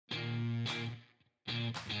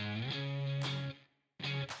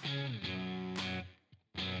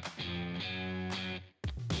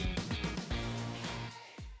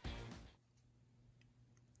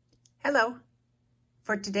Hello.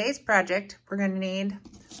 For today's project, we're going to need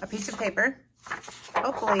a piece of paper,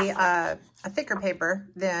 hopefully a thicker paper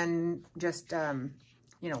than just,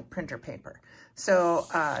 printer paper. So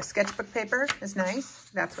sketchbook paper is nice.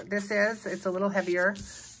 That's what this is. It's a little heavier,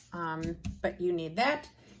 but you need that.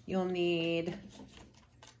 You'll need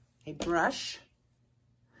a brush.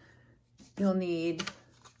 You'll need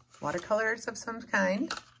watercolors of some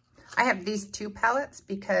kind. I have these two palettes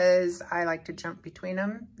because I like to jump between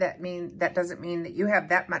them. That doesn't mean that you have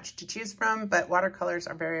that much to choose from, but watercolors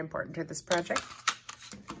are very important to this project.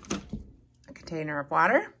 A container of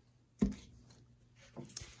water,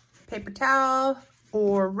 paper towel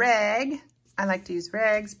or rag. I like to use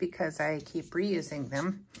rags because I keep reusing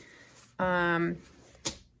them.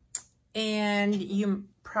 And you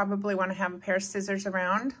probably want to have a pair of scissors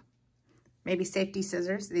around, maybe safety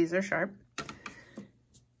scissors. These are sharp.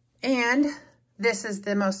 And this is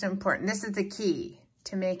the most important. This is the key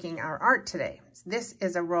to making our art today. This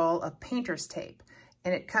is a roll of painter's tape,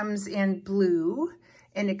 and it comes in blue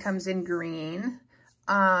and it comes in green.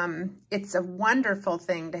 It's a wonderful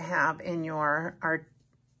thing to have in your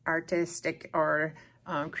artistic or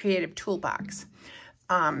creative toolbox.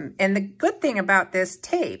 And the good thing about this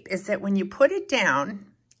tape is that when you put it down,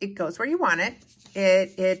 it goes where you want it.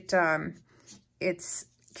 It's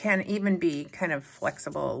can even be kind of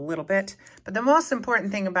flexible a little bit. But the most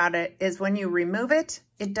important thing about it is when you remove it,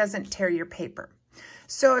 it doesn't tear your paper.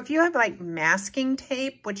 So if you have like masking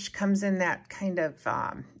tape, which comes in that kind of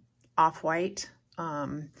off-white,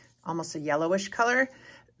 almost a yellowish color,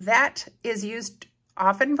 that is used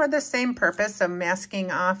often for the same purpose of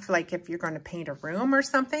masking off, like if you're going to paint a room or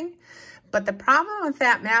something. But the problem with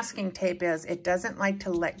that masking tape is it doesn't like to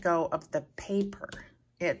let go of the paper.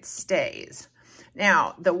 It stays.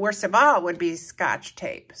 Now, the worst of all would be Scotch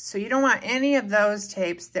tape. So you don't want any of those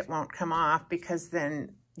tapes that won't come off because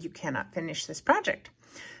then you cannot finish this project.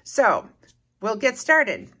 So we'll get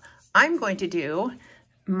started. I'm going to do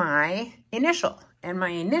my initial, and my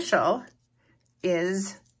initial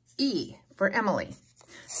is E for Emily.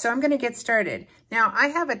 So I'm going to get started. Now, I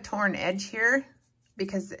have a torn edge here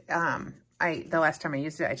because the last time I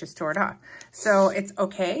used it, I just tore it off. So it's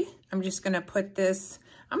okay. I'm just going to put this.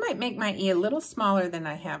 I might make my E a little smaller than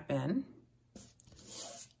I have been.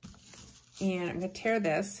 And I'm going to tear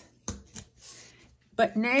this.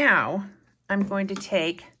 But now I'm going to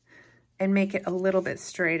take and make it a little bit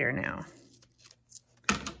straighter now.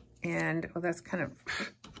 And, well, that's kind of,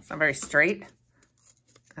 it's not very straight.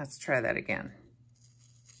 Let's try that again.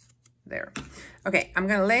 There. Okay, I'm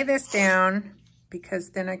going to lay this down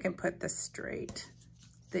because then I can put this straight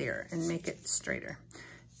there and make it straighter.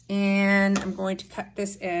 And I'm going to cut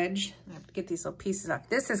this edge. I have to get these little pieces off.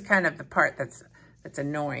 This is kind of the part that's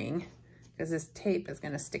annoying because this tape is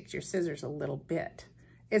going to stick to your scissors a little bit.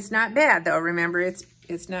 It's not bad though. Remember,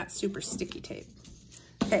 it's not super sticky tape.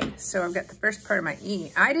 Okay, so I've got the first part of my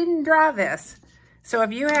E. I didn't draw this. So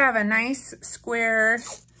if you have a nice square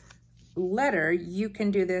letter, you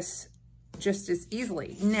can do this just as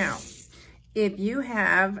easily. Now, if you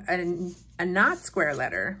have a not square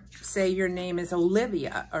letter, say your name is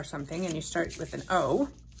Olivia or something, and you start with an O,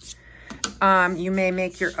 you may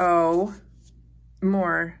make your O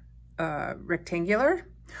more rectangular,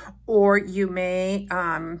 or you may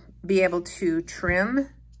be able to trim,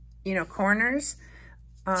 corners,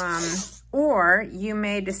 or you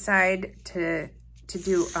may decide to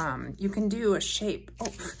do, you can do a shape.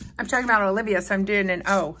 Oh, I'm talking about Olivia, so I'm doing an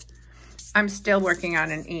O. I'm still working on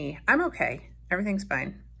an E. I'm okay. Everything's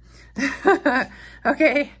fine.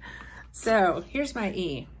 Okay, so here's my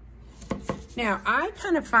E. Now, I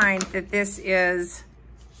kind of find that this is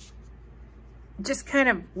just kind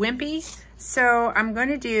of wimpy, so I'm going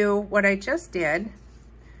to do what I just did,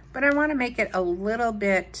 but I want to make it a little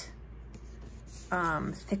bit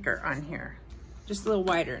thicker on here, just a little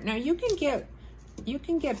wider. Now, you can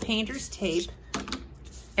get painter's tape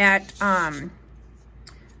at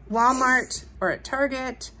Walmart or at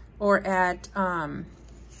Target or at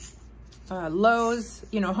Lowe's,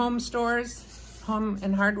 home stores, home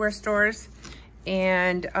and hardware stores,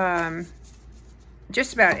 and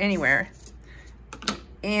just about anywhere.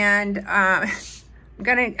 And I'm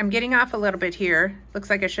getting off a little bit here. Looks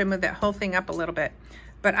like I should move that whole thing up a little bit,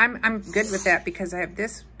 but I'm good with that because I have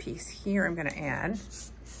this piece here I'm gonna add.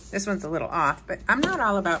 This one's a little off, but I'm not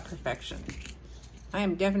all about perfection. I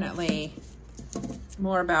am definitely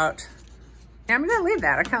more about, and I'm gonna leave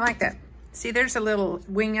that. I kind of like that. See, there's a little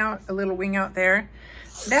wing out there.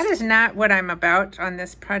 That is not what I'm about on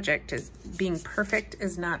this project. Is being perfect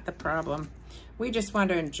is not the problem. We just want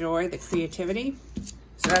to enjoy the creativity.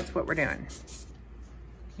 So that's what we're doing.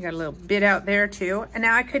 You got a little bit out there too. And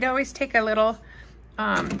now I could always take a little,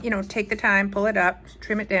 you know, take the time, pull it up,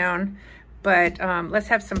 trim it down, but let's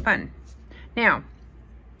have some fun. Now,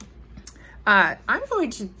 I'm going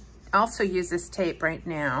to also use this tape right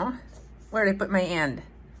now. Where did I put my end?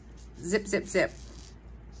 Zip, zip, zip.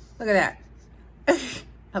 Look at that.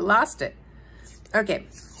 I lost it. Okay,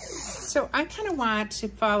 so I kind of want to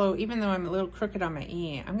follow, even though I'm a little crooked on my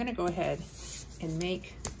E, I'm gonna go ahead and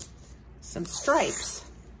make some stripes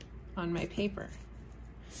on my paper.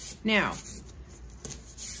 Now,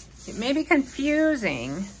 it may be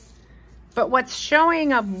confusing, but what's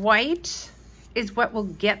showing of white is what will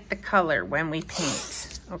get the color when we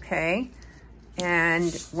paint, okay?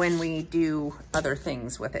 And when we do other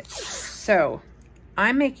things with it. So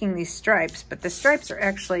I'm making these stripes, but the stripes are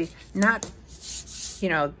actually not, you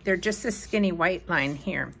know, they're just this skinny white line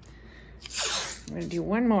here. I'm gonna do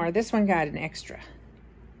one more. This one got an extra.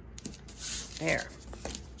 There.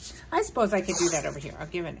 I suppose I could do that over here. I'll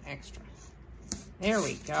give it an extra. There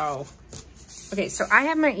we go. Okay, so I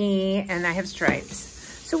have my E and I have stripes.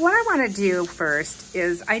 So what I wanna do first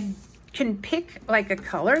is I can pick like a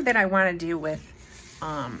color that I wanna do with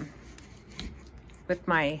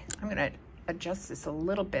my, I'm gonna adjust this a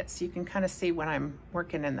little bit so you can kind of see when I'm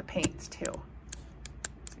working in the paints too.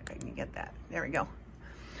 See if I can get that. There we go.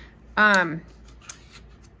 I'm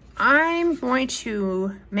going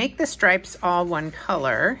to make the stripes all one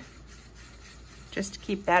color, just to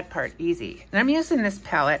keep that part easy. And I'm using this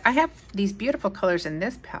palette. I have these beautiful colors in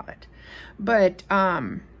this palette, but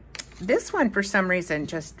this one for some reason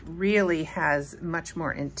just really has much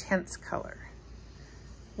more intense color.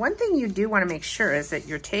 One thing you do want to make sure is that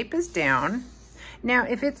your tape is down. Now,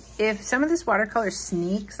 if some of this watercolor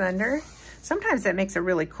sneaks under, sometimes that makes a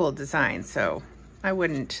really cool design. So I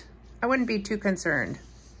wouldn't be too concerned.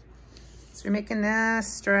 So we're making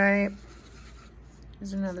this stripe.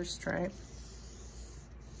 There's another stripe.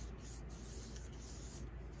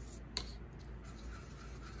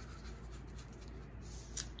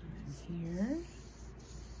 And here.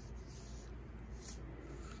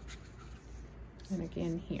 And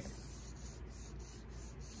again here.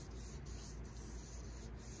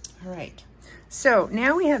 All right, so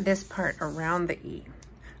now we have this part around the E.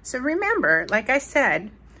 So remember, like I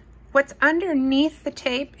said, what's underneath the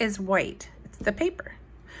tape is white. It's the paper.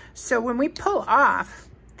 So when we pull off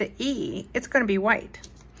the E, it's going to be white.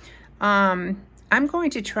 I'm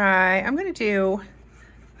going to do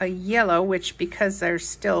a yellow, which because there's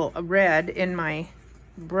still a red in my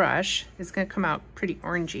brush, is going to come out pretty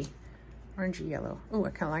orangey yellow. Oh, I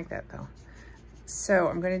kind of like that though. So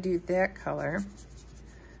I'm going to do that color.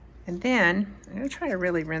 And then I'm going to try to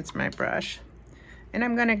really rinse my brush. And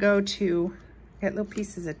I'm going to go to, got little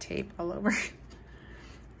pieces of tape all over.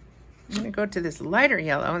 I'm going to go to this lighter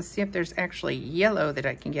yellow and see if there's actually yellow that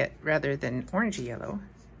I can get rather than orangey yellow.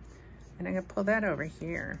 And I'm going to pull that over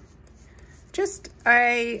here. Just,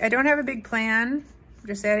 I don't have a big plan. I'm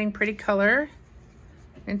just adding pretty color.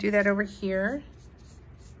 I'm going to do that over here.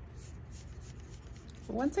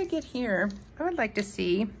 But once I get here, I would like to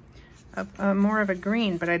see more of a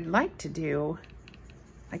green, but I'd like to do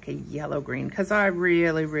like a yellow green because I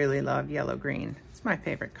really, really love yellow green. It's my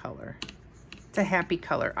favorite color. It's a happy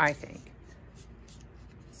color, I think.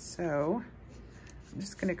 So I'm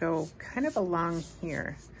just gonna go kind of along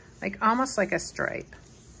here, like almost like a stripe.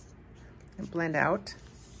 And blend out,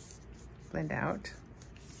 blend out.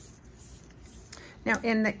 Now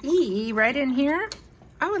in the E, right in here,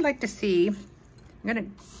 I would like to see, I'm gonna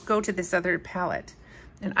go to this other palette,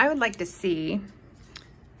 and I would like to see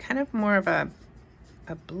kind of more of a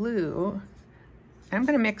blue. I'm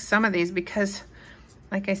gonna mix some of these because,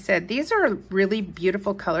 like I said, these are really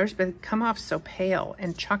beautiful colors, but they come off so pale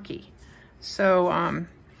and chalky. So,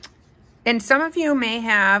 and some of you may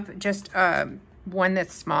have just one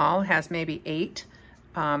that's small, has maybe 8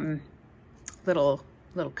 little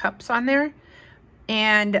cups on there.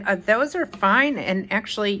 And those are fine. And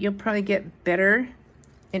actually, you'll probably get better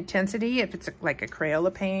intensity if it's like a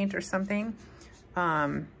Crayola paint or something.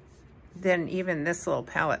 Then even this little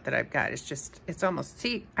palette that I've got is just, it's almost,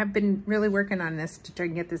 see, I've been really working on this to try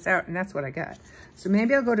and get this out, and that's what I got. So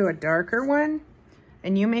maybe I'll go to a darker one,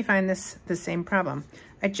 and you may find this the same problem.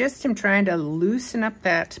 I just am trying to loosen up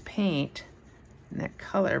that paint and that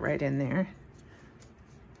color right in there.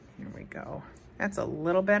 Here we go. That's a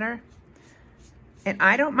little better. And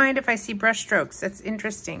I don't mind if I see brush strokes. That's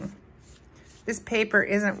interesting. This paper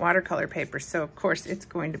isn't watercolor paper, so of course it's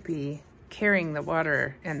going to be carrying the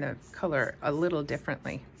water and the color a little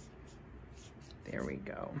differently. There we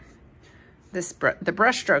go. The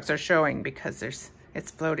brush strokes are showing because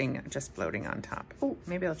it's floating, just floating on top. Oh,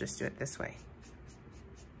 maybe I'll just do it this way.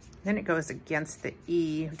 Then it goes against the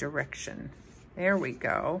E direction. There we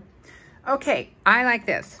go. Okay, I like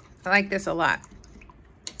this. I like this a lot.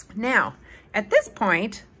 Now, at this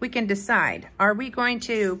point, we can decide, are we going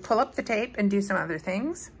to pull up the tape and do some other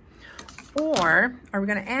things? Or are we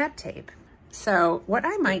gonna add tape? So what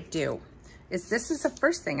I might do is, this is the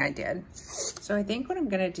first thing I did. So I think what I'm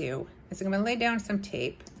gonna do is I'm gonna lay down some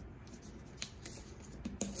tape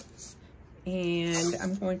and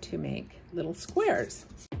I'm going to make little squares.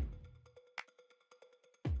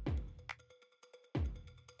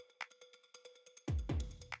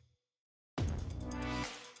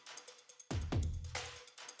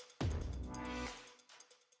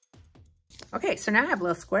 Okay, so now I have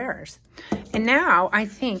little squares. And now I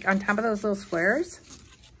think on top of those little squares,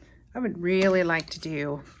 I would really like to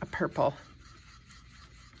do a purple.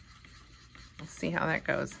 We'll see how that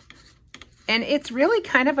goes. And it's really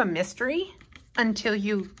kind of a mystery until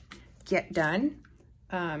you get done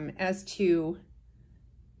as to,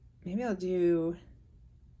 maybe I'll do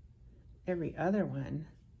every other one.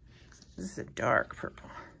 This is a dark purple.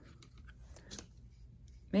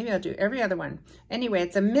 Maybe I'll do every other one. Anyway,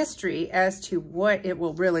 it's a mystery as to what it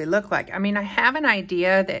will really look like. I mean, I have an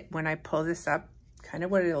idea that when I pull this up, kind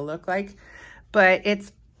of what it'll look like, but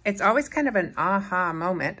it's always kind of an aha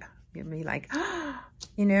moment. You'll be like, oh,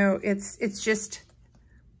 you know, it's just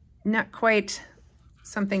not quite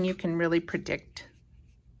something you can really predict.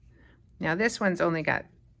 Now this one's only got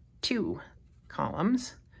 2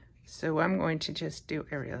 columns, so I'm going to just do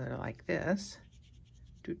every other like this.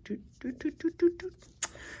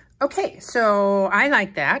 Okay, so I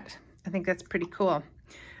like that. I think that's pretty cool.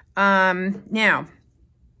 Now,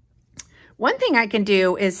 one thing I can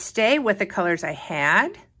do is stay with the colors I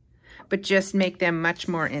had, but just make them much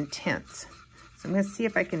more intense. So I'm gonna see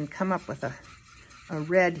if I can come up with a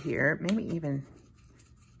red here, maybe even,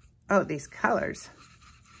 oh, these colors.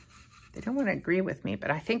 They don't wanna agree with me,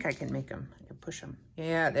 but I think I can make them, I can push them.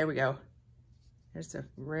 Yeah, there we go. There's the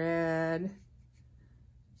red.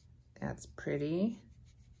 That's pretty.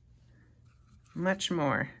 Much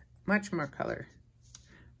more color.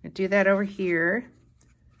 I'm gonna do that over here.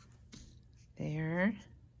 There.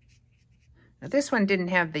 Now this one didn't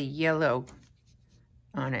have the yellow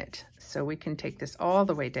on it, so we can take this all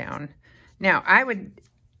the way down. Now I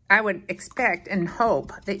would expect and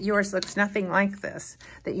hope that yours looks nothing like this,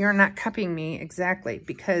 that you're not copying me exactly,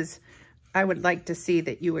 because I would like to see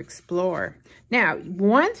that you explore. Now,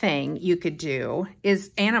 one thing you could do is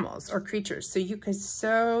animals or creatures. So you could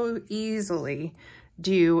so easily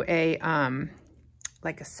do a,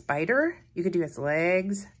 like a spider. You could do its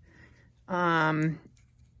legs, and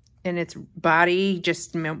its body,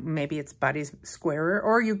 just maybe its body's squarer,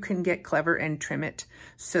 or you can get clever and trim it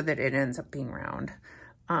so that it ends up being round.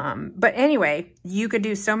 But anyway, you could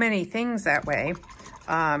do so many things that way,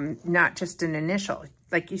 not just an initial.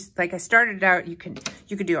 Like I started out, you could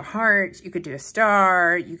do a heart, you could do a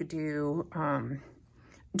star, you could do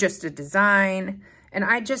just a design. And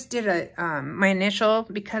I just did my initial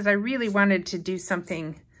because I really wanted to do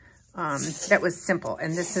something that was simple.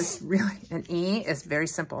 And this is really, an E is very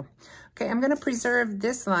simple. Okay, I'm gonna preserve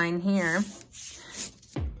this line here.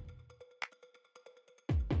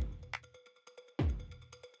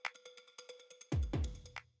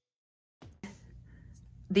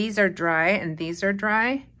 These are dry and these are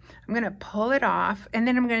dry. I'm gonna pull it off and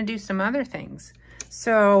then I'm gonna do some other things.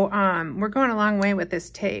 So we're going a long way with this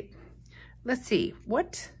tape. Let's see,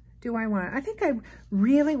 what do I want? I think I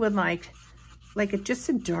really would like just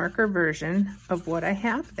a darker version of what I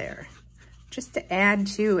have there, just to add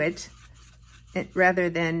to it rather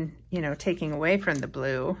than, you know, taking away from the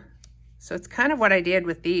blue. So it's kind of what I did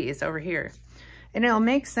with these over here. And it'll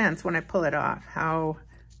make sense when I pull it off, how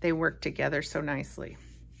they work together so nicely.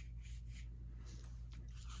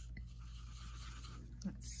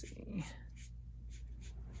 Let's see.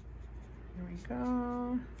 Here we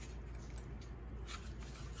go.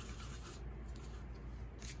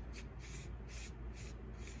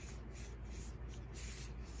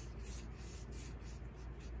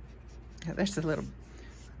 Yeah, there's a little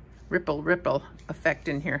ripple effect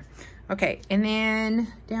in here. Okay, and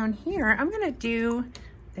then down here, I'm gonna do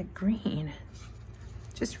the green.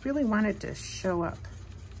 Just really wanted to show up.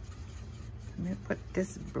 I'm gonna put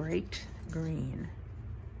this bright green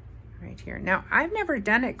right here. Now, I've never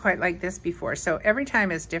done it quite like this before, so every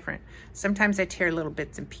time is different. Sometimes I tear little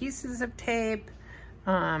bits and pieces of tape.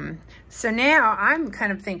 So now I'm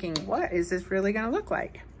kind of thinking, what is this really gonna look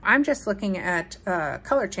like? I'm just looking at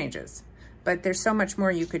color changes, but there's so much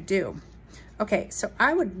more you could do. Okay, so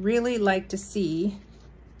I would really like to see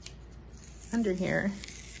under here.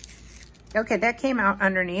 Okay, that came out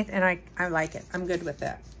underneath and I like it. I'm good with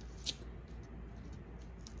that.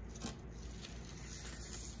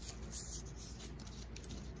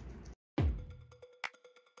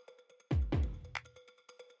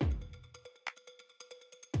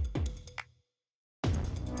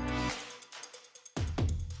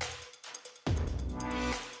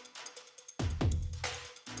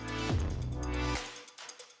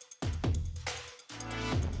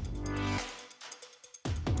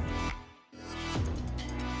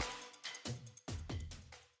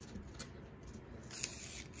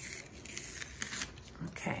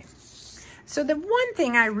 So the one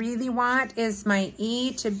thing I really want is my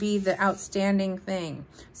E to be the outstanding thing.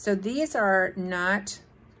 So these are going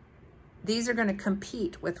to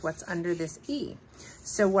compete with what's under this E.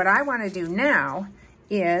 So what I want to do now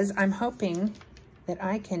is I'm hoping that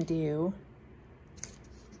I can do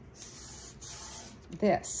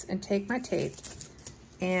this and take my tape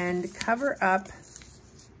and cover up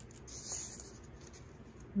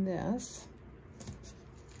this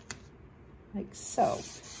like so.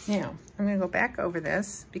 Now I'm going to go back over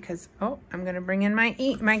this because, oh, I'm going to bring in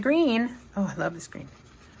my green. Oh, I love this green.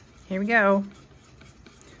 Here we go.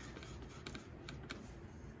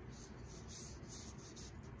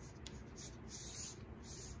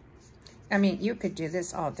 I mean, you could do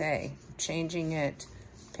this all day, changing it,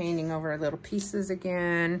 painting over little pieces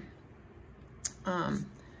again.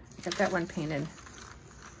 Got that one painted,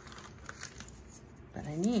 but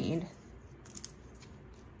I need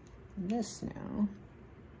this now.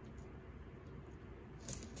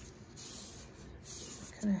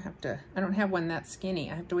 Kind of have to, I don't have one that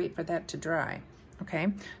skinny. I have to wait for that to dry. Okay,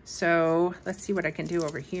 so let's see what I can do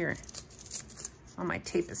over here. All my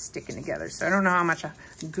tape is sticking together, so I don't know how much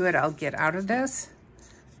good I'll get out of this,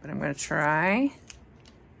 but I'm gonna try.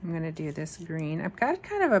 I'm gonna do this green. I've got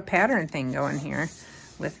kind of a pattern thing going here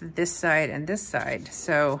with this side and this side.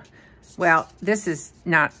 So, well, this is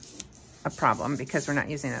not a problem because we're not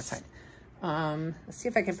using that side. Let's see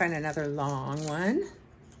if I can find another long one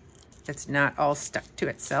that's not all stuck to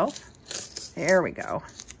itself. There we go.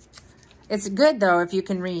 It's good though if you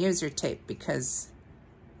can reuse your tape because,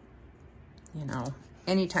 you know,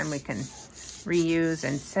 anytime we can reuse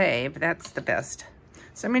and save, that's the best.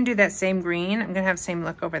 So I'm gonna do that same green. I'm gonna have the same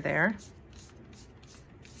look over there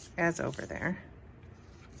as over there.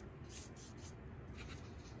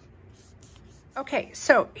 Okay,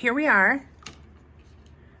 so here we are.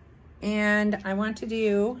 And I want to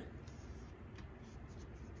do,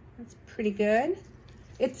 that's pretty good.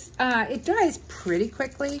 It dries pretty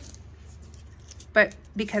quickly, but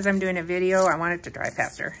because I'm doing a video, I want it to dry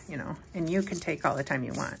faster, you know, and you can take all the time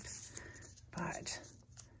you want. But,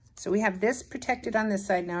 so we have this protected on this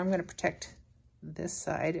side. Now I'm gonna protect this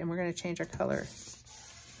side and we're gonna change our color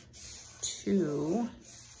to,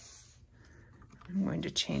 I'm going to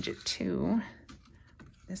change it to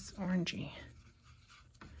this orangey.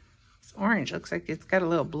 This orange looks like it's got a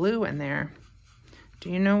little blue in there. Do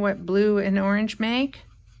you know what blue and orange make?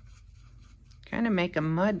 Kind of make a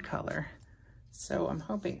mud color. So I'm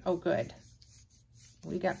hoping, oh good,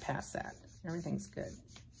 we got past that. Everything's good.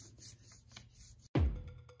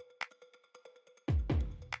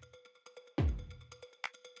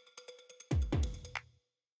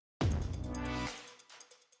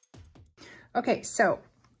 Okay, so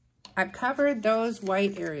I've covered those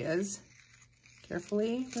white areas.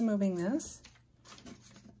 Carefully removing this.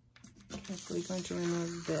 Carefully going to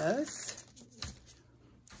remove this.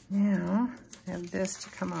 Now, I have this to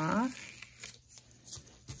come off.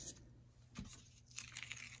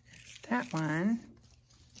 There's that one.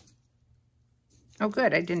 Oh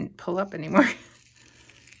good, I didn't pull up anymore.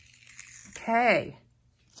 Okay,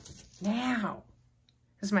 now,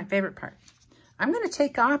 this is my favorite part. I'm gonna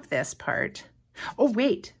take off this part. Oh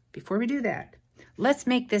wait, before we do that, let's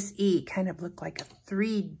make this E kind of look like a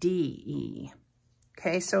 3D E.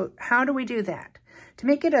 Okay, so how do we do that? To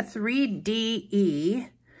make it a 3D E,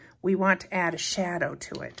 we want to add a shadow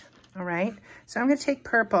to it, all right? So I'm gonna take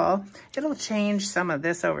purple. It'll change some of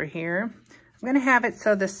this over here. I'm gonna have it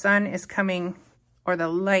so the sun is coming, or the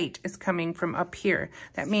light is coming from up here.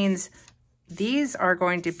 That means these are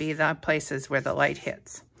going to be the places where the light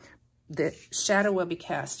hits. The shadow will be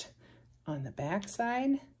cast on the back side.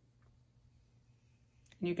 And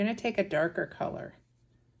you're gonna take a darker color.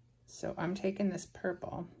 So I'm taking this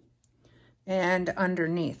purple, and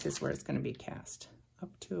underneath is where it's gonna be cast, up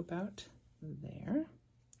to about there.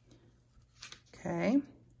 Okay.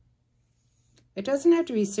 It doesn't have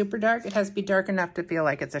to be super dark. It has to be dark enough to feel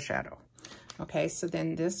like it's a shadow. Okay, so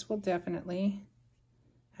then this will definitely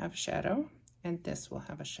have a shadow, and this will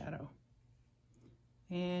have a shadow.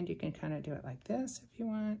 And you can kind of do it like this if you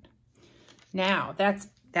want. Now,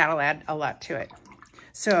 that'll add a lot to it.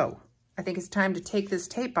 So, I think it's time to take this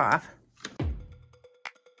tape off.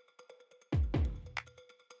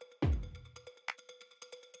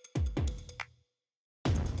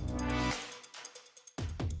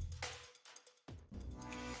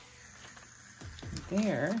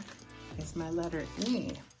 There is my letter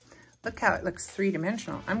E. Look how it looks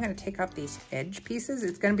three-dimensional. I'm gonna take off these edge pieces.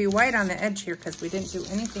 It's gonna be white on the edge here because we didn't do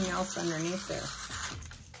anything else underneath there.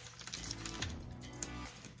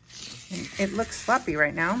 And it looks sloppy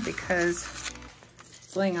right now because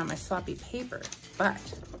it's laying on my sloppy paper, but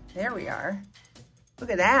There we are. Look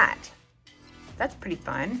at that. That's pretty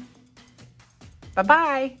fun.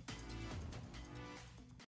 Bye-bye.